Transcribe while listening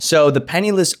So the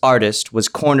penniless artist was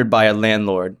cornered by a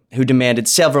landlord who demanded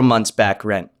several months back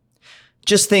rent.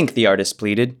 Just think, the artist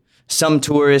pleaded. Some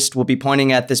tourist will be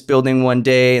pointing at this building one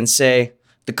day and say,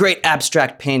 "The great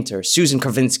abstract painter Susan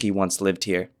Karvinsky once lived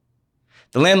here."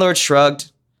 The landlord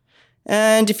shrugged.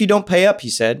 "And if you don't pay up," he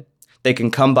said, "they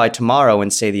can come by tomorrow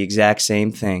and say the exact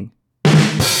same thing."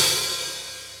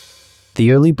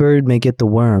 The early bird may get the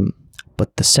worm,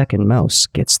 but the second mouse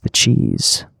gets the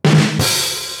cheese.